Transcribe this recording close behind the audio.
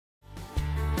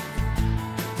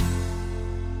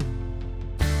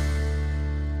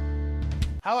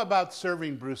How about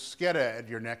serving bruschetta at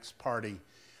your next party?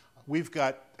 We've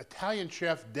got Italian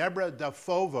chef Deborah Dal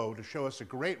Fovo to show us a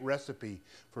great recipe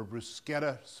for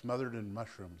bruschetta smothered in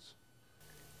mushrooms.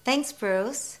 Thanks,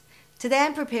 Bruce. Today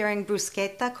I'm preparing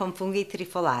bruschetta con funghi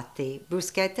trifolati,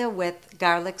 bruschetta with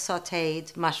garlic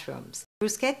sautéed mushrooms.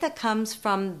 Bruschetta comes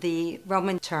from the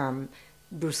Roman term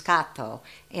bruscato,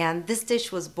 and this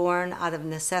dish was born out of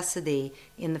necessity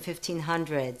in the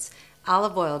 1500s.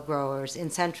 Olive oil growers in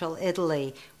central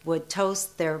Italy would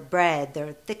toast their bread,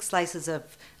 their thick slices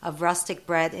of rustic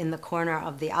bread in the corner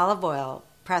of the olive oil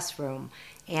press room,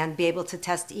 and be able to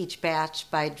test each batch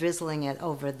by drizzling it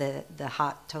over the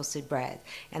hot toasted bread.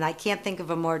 And I can't think of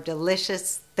a more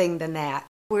delicious thing than that.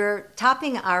 We're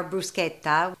topping our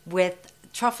bruschetta with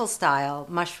truffle-style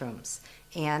mushrooms.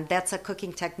 And that's a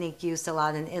cooking technique used a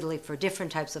lot in Italy for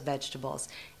different types of vegetables.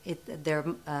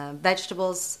 They're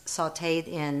vegetables sautéed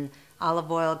in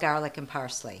olive oil, garlic, and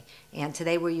parsley. And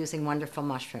today we're using wonderful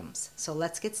mushrooms. So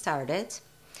let's get started.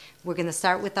 We're going to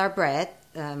start with our bread.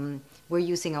 We're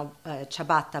using a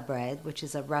ciabatta bread, which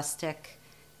is a rustic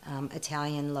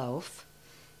Italian loaf.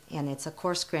 And it's a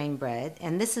coarse grain bread.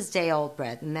 And this is day-old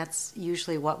bread, and that's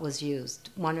usually what was used,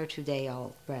 1 or 2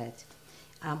 day-old bread.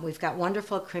 We've got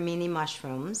wonderful cremini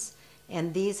mushrooms,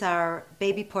 and these are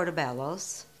baby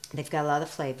portobellos. They've got a lot of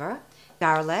flavor.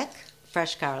 Garlic,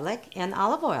 fresh garlic, and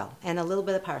olive oil, and a little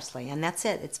bit of parsley, and that's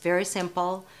it. It's very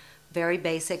simple, very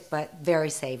basic, but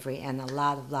very savory, and a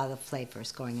lot of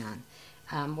flavors going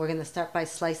on. We're going to start by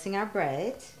slicing our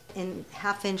bread in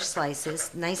half-inch slices,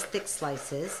 nice thick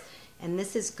slices, and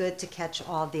this is good to catch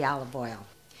all the olive oil.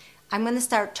 I'm going to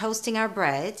start toasting our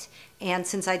bread, and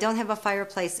since I don't have a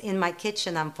fireplace in my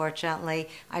kitchen, unfortunately,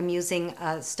 I'm using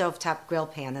a stovetop grill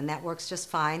pan, and that works just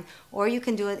fine. Or you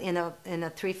can do it in a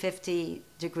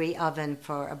 350-degree oven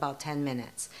for about 10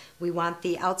 minutes. We want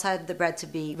the outside of the bread to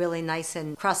be really nice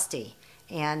and crusty,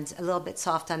 and a little bit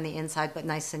soft on the inside, but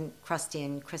nice and crusty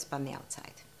and crisp on the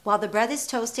outside. While the bread is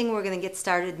toasting, we're going to get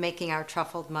started making our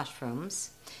truffled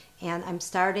mushrooms. And I'm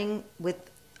starting with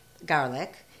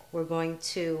garlic. We're going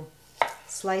to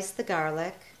slice the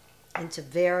garlic into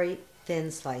very thin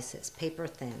slices, paper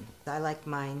thin. I like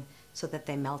mine so that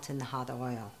they melt in the hot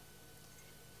oil.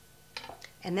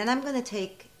 And then I'm going to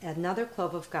take another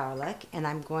clove of garlic and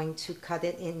I'm going to cut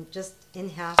it in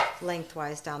half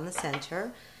lengthwise down the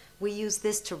center. We use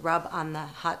this to rub on the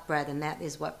hot bread, and that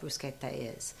is what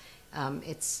bruschetta is.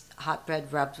 It's hot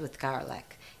bread rubbed with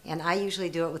garlic. And I usually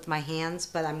do it with my hands,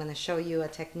 but I'm going to show you a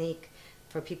technique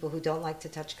for people who don't like to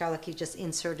touch garlic. You just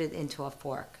insert it into a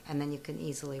fork, and then you can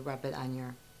easily rub it on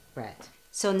your bread.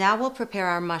 So now we'll prepare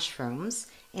our mushrooms,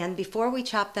 and before we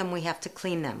chop them, we have to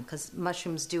clean them, because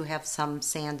mushrooms do have some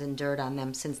sand and dirt on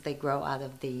them since they grow out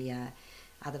of the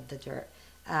dirt.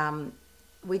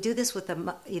 We do this with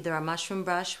either a mushroom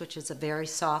brush, which is a very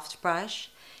soft brush,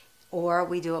 or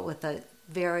we do it with a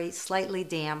very slightly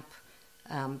damp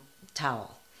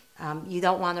towel. You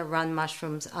don't want to run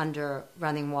mushrooms under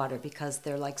running water because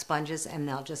they're like sponges and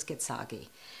they'll just get soggy.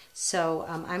 So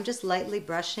I'm just lightly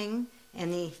brushing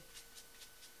any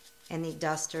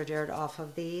dust or dirt off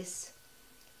of these.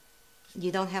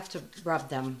 You don't have to rub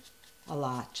them a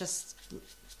lot. Just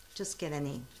get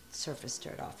any surface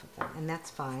dirt off of them, and that's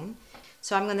fine.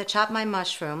 So I'm going to chop my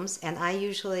mushrooms, and I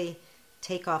usually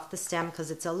take off the stem because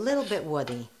it's a little bit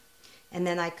woody. And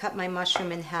then I cut my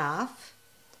mushroom in half,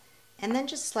 and then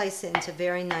just slice it into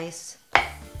very nice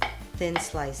thin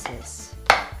slices.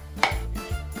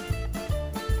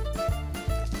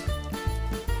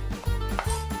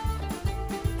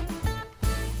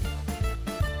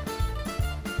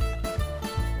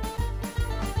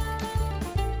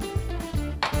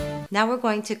 Now we're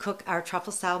going to cook our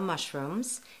truffle-style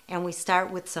mushrooms, and we start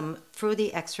with some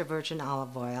fruity extra virgin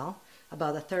olive oil,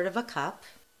 about 1/3 cup.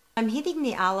 I'm heating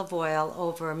the olive oil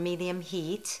over medium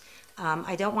heat.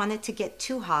 I don't want it to get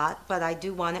too hot, but I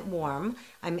do want it warm.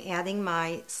 I'm adding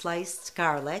my sliced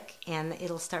garlic, and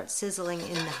it'll start sizzling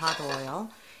in the hot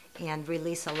oil and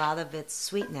release a lot of its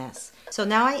sweetness. So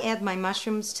now I add my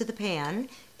mushrooms to the pan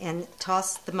and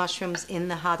toss the mushrooms in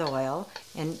the hot oil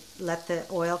and let the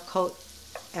oil coat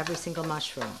every single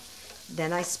mushroom.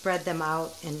 Then I spread them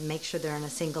out and make sure they're in a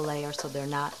single layer so they're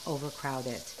not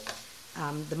overcrowded.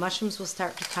 The mushrooms will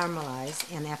start to caramelize,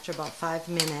 and after about 5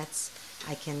 minutes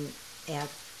I can add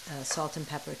salt and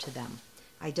pepper to them.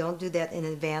 I don't do that in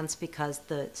advance because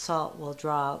the salt will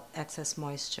draw out excess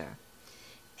moisture.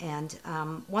 And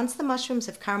once the mushrooms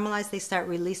have caramelized, they start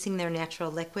releasing their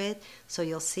natural liquid, so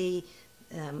you'll see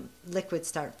liquid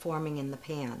start forming in the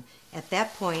pan. At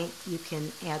that point, you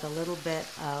can add a little bit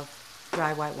of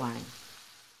dry white wine.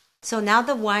 So now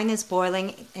the wine is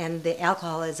boiling and the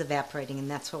alcohol is evaporating,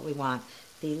 and that's what we want.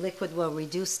 The liquid will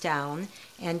reduce down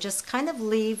and just kind of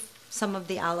leave some of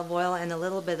the olive oil and a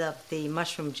little bit of the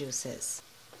mushroom juices.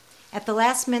 At the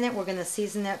last minute, we're going to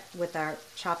season it with our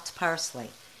chopped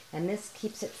parsley. And this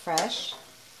keeps it fresh.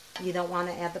 You don't want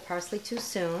to add the parsley too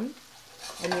soon.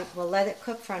 And we'll let it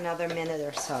cook for another minute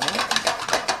or so.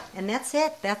 And that's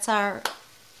it. That's our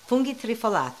funghi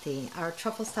trifolati, our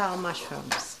truffle-style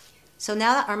mushrooms. So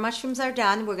now that our mushrooms are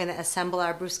done, we're going to assemble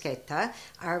our bruschetta.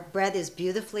 Our bread is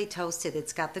beautifully toasted.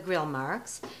 It's got the grill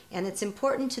marks. And it's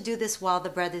important to do this while the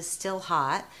bread is still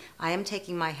hot. I am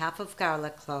taking my half of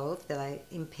garlic clove that I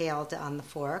impaled on the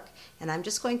fork, and I'm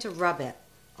just going to rub it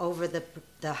over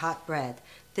the hot bread.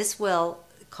 This will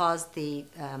cause the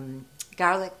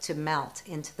garlic to melt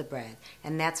into the bread,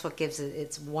 and that's what gives it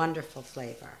its wonderful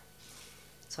flavor.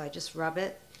 So I just rub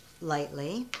it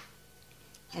lightly.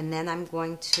 And then I'm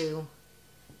going to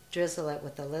drizzle it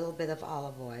with a little bit of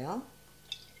olive oil.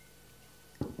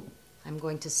 I'm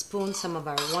going to spoon some of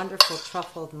our wonderful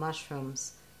truffled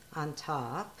mushrooms on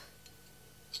top.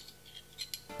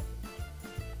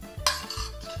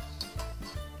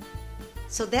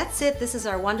 So that's it. This is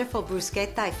our wonderful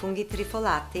bruschetta ai funghi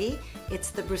trifolati.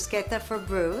 It's the bruschetta for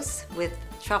Bruce with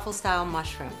truffle-style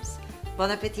mushrooms. Buon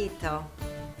appetito!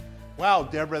 Wow,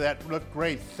 Deborah, that looked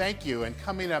great. Thank you. And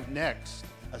coming up next,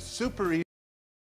 a super easy